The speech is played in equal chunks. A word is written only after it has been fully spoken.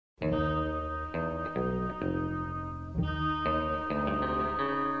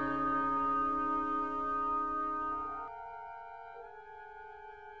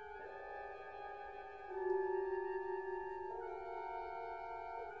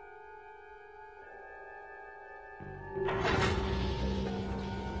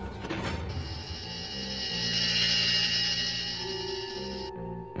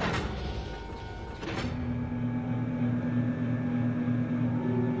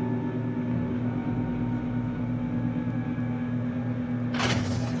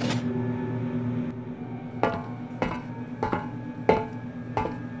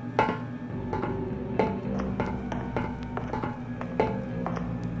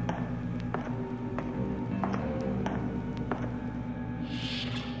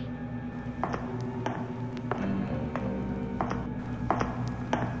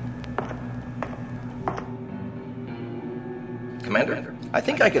Commander, I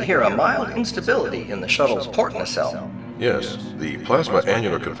think I could hear a mild instability in the shuttle's port nacelle. Yes, the plasma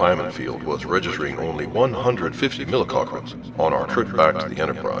annular confinement field was registering only 150 millicochrons on our trip back to the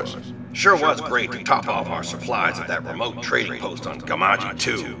Enterprise. Sure was great to top off our supplies at that remote trading post on Gamaji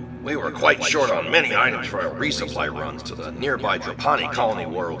 2. We were quite short on many items for our resupply runs to the nearby Drapani colony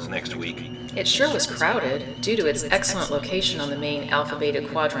worlds next week. It sure was crowded, due to its excellent location on the main Alpha Beta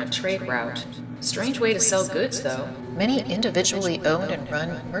Quadrant trade route. Strange way to sell goods, though. Many individually owned and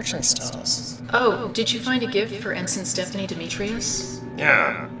run merchant stalls. Oh, did you find a gift for Ensign Stephanie Demetrius?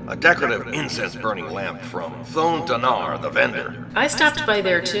 Yeah, a decorative incense-burning lamp from Thone Danar, the vendor. I stopped by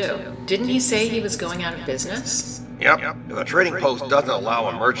there, too. Didn't he say he was going out of business? Yep. If a trading post doesn't allow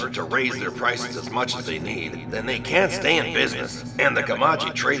a merchant to raise their prices as much as they need, then they can't stay in business. And the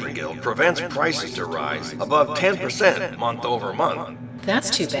Gamaji Trading Guild prevents prices to rise above 10% month over month. That's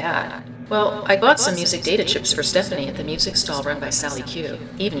too bad. Well, I bought some music data chips for Stephanie at the music stall run by Sally Q.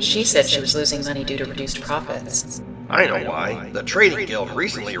 Even she said she was losing money due to reduced profits. I know why. The Trading Guild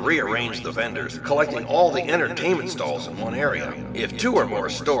recently rearranged the vendors, collecting all the entertainment stalls in one area. If two or more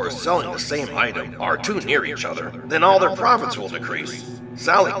stores selling the same item are too near each other, then all their profits will decrease.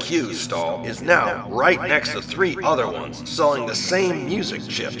 Sally Q's stall is now right next to 3 other ones selling the same music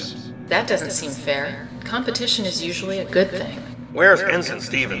chips. That doesn't seem fair. Competition is usually a good thing. Where's Ensign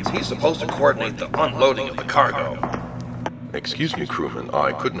Stevens? He's supposed to coordinate the unloading of the cargo. Excuse me, crewman,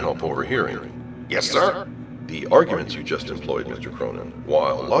 I couldn't help overhearing. Yes, sir? The arguments you just employed, Mr. Cronin,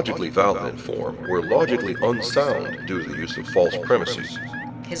 while logically valid in form, were logically unsound due to the use of false premises.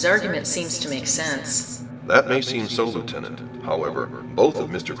 His argument seems to make sense. That may seem so, Lieutenant. However, both of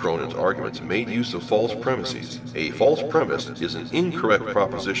Mr. Cronin's arguments made use of false premises. A false premise is an incorrect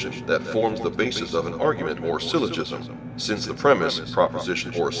proposition that forms the basis of an argument or syllogism. Since the premise,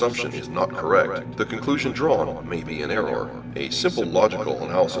 proposition, or assumption is not correct, the conclusion drawn may be an error. A simple logical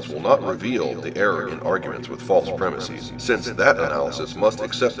analysis will not reveal the error in arguments with false premises, since that analysis must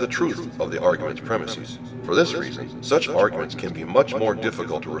accept the truth of the argument's premises. For this reason, such arguments can be much more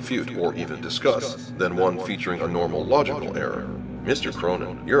difficult to refute or even discuss than one featuring a normal logical error. Mr.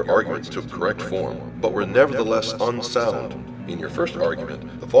 Cronin, your arguments took correct form, but were nevertheless unsound. In your first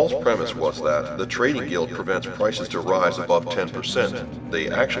argument, the false premise was that the Trading Guild prevents prices to rise above 10%.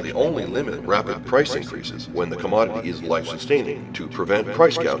 They actually only limit rapid price increases when the commodity is life-sustaining to prevent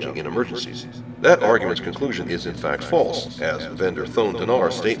price gouging in emergencies. That argument's conclusion is in fact false, as vendor Thone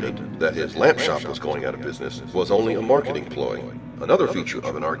Danar's statement that his lamp shop was going out of business was only a marketing ploy. Another feature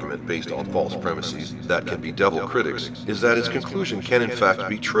of an argument based on false premises that can bedevil critics is that its conclusion can in fact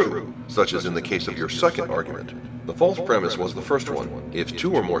be true, such as in the case of your second argument. The false premise was the first one. If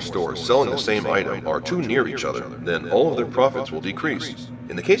 2 or more stores selling the same item are too near each other, then all of their profits will decrease.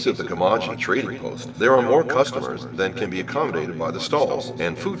 In the case of the Gamaji Trading Post, there are more customers than can be accommodated by the stalls,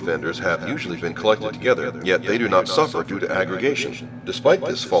 and food vendors have usually been collected together, yet they do not suffer due to aggregation. Despite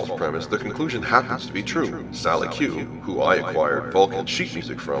this false premise, the conclusion happens to be true. Sally Q, who I acquired Vulcan sheet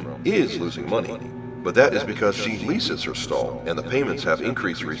music from, is losing money. But that is because she leases her stall, and the payments have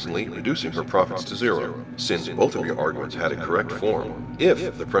increased recently, reducing her profits to 0. Since both of your arguments had a correct form,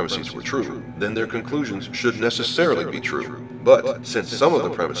 if the premises were true, then their conclusions should necessarily be true. But since some of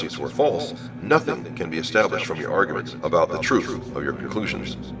the premises were false, nothing can be established from your arguments about the truth of your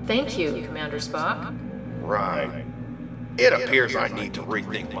conclusions. Thank you, Commander Spock. Right. It appears I need to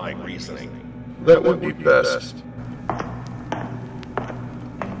rethink my reasoning. That would be best.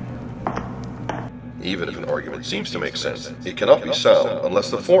 Even if an argument seems to make sense, it cannot be sound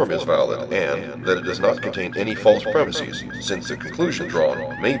unless the form is valid and that it does not contain any false premises, since the conclusion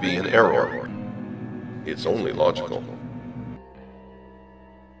drawn may be an error. It's only logical.